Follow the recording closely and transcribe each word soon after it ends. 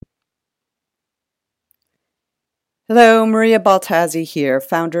Hello, Maria Baltazzi here,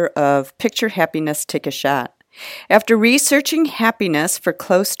 founder of Picture Happiness, Take a Shot. After researching happiness for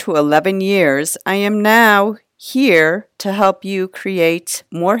close to 11 years, I am now here to help you create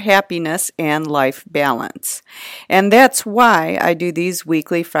more happiness and life balance. And that's why I do these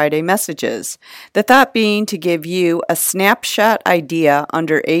weekly Friday messages. The thought being to give you a snapshot idea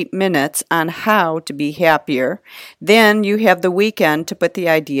under 8 minutes on how to be happier. Then you have the weekend to put the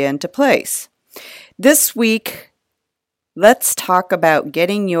idea into place. This week, let's talk about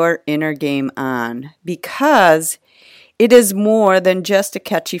getting your inner game on, because it is more than just a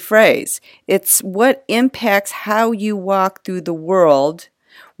catchy phrase. It's what impacts how you walk through the world,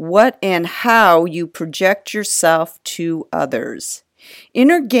 what and how you project yourself to others.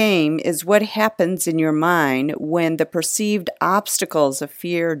 Inner game is what happens in your mind when the perceived obstacles of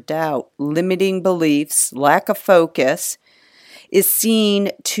fear, doubt, limiting beliefs, lack of focus is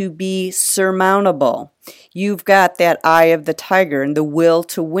seen to be surmountable. You've got that eye of the tiger and the will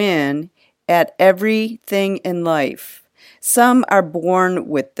to win at everything in life. Some are born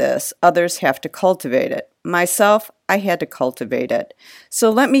with this, others have to cultivate it. Myself, I had to cultivate it. So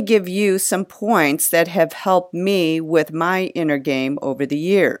let me give you some points that have helped me with my inner game over the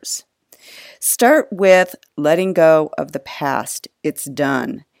years. Start with letting go of the past. It's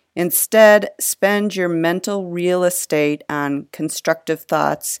done. Instead, spend your mental real estate on constructive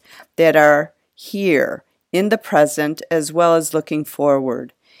thoughts that are here in the present as well as looking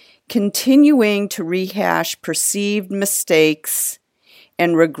forward. Continuing to rehash perceived mistakes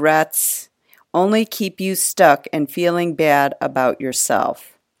and regrets only keep you stuck and feeling bad about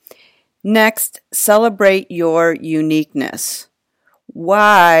yourself. Next, celebrate your uniqueness.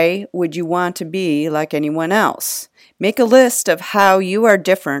 Why would you want to be like anyone else? Make a list of how you are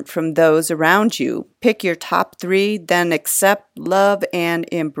different from those around you. Pick your top 3, then accept, love, and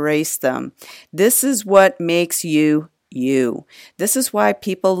embrace them. This is what makes you you. This is why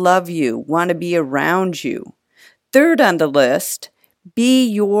people love you, want to be around you. Third on the list, be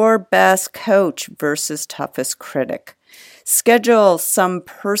your best coach versus toughest critic. Schedule some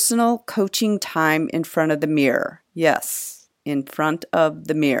personal coaching time in front of the mirror. Yes, in front of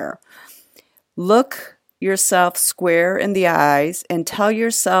the mirror. Look yourself square in the eyes and tell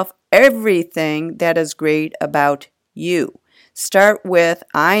yourself everything that is great about you. Start with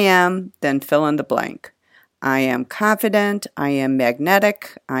I am, then fill in the blank. I am confident, I am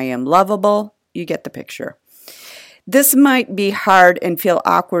magnetic, I am lovable. You get the picture. This might be hard and feel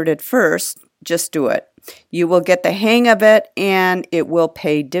awkward at first. Just do it. You will get the hang of it, and it will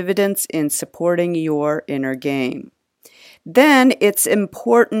pay dividends in supporting your inner game. Then it's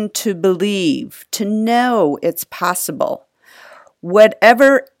important to believe, to know it's possible.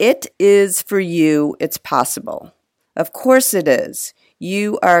 Whatever it is for you, it's possible. Of course it is.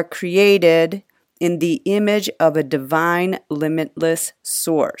 You are created in the image of a divine, limitless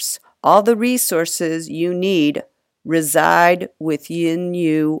source. All the resources you need reside within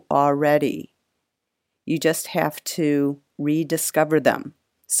you already. You just have to rediscover them.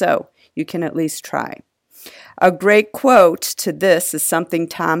 So you can at least try. A great quote to this is something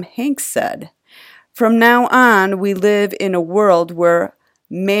Tom Hanks said. From now on, we live in a world where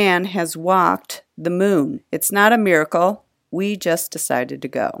man has walked the moon. It's not a miracle. We just decided to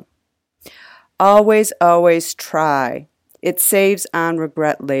go. Always, always try. It saves on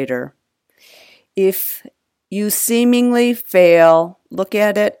regret later. If you seemingly fail, look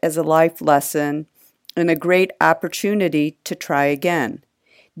at it as a life lesson and a great opportunity to try again.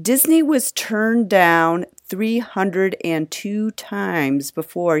 Disney was turned down 302 times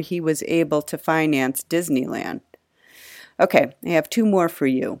before he was able to finance Disneyland. Okay, I have 2 more for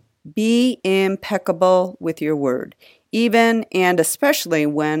you. Be impeccable with your word, even and especially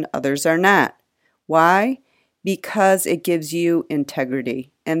when others are not. Why? Because it gives you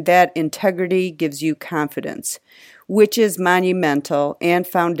integrity, and that integrity gives you confidence, which is monumental and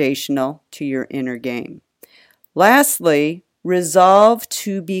foundational to your inner game. Lastly, resolve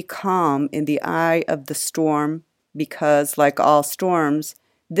to be calm in the eye of the storm, because, like all storms,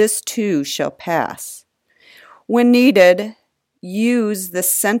 this too shall pass. When needed, use the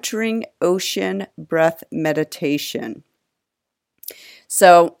centering ocean breath meditation.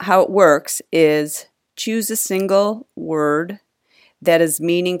 So, how it works is choose a single word that is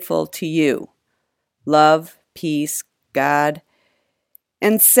meaningful to you. Love, peace, God,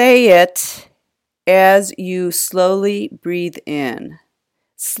 and say it as you slowly breathe in.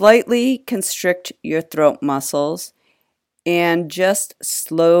 Slightly constrict your throat muscles and just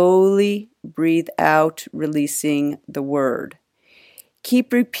slowly breathe out, releasing the word.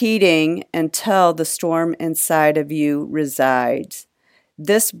 Keep repeating until the storm inside of you resides.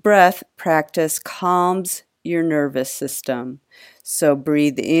 This breath practice calms your nervous system. So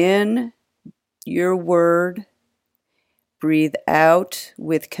breathe in your word, breathe out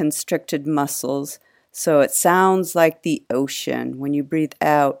with constricted muscles. So it sounds like the ocean. When you breathe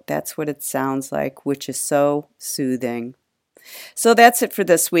out, that's what it sounds like, which is so soothing. So that's it for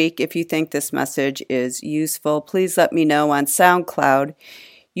this week. If you think this message is useful, please let me know on SoundCloud.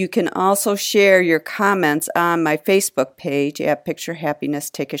 You can also share your comments on my Facebook page at Picture Happiness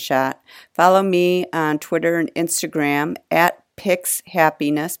Take a Shot. Follow me on Twitter and Instagram at Pix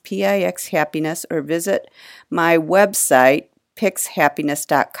Happiness, P-I-X Happiness, or visit my website,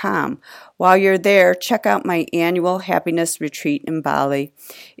 pixhappiness.com. While you're there, check out my annual happiness retreat in Bali.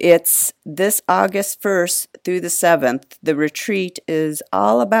 It's this August 1st through the 7th. The retreat is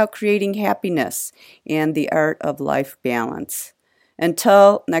all about creating happiness and the art of life balance.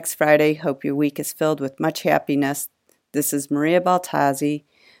 Until next Friday, hope your week is filled with much happiness. This is Maria Baltazzi,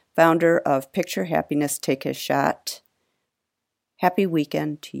 founder of Picture Happiness Take a Shot. Happy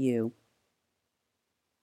weekend to you.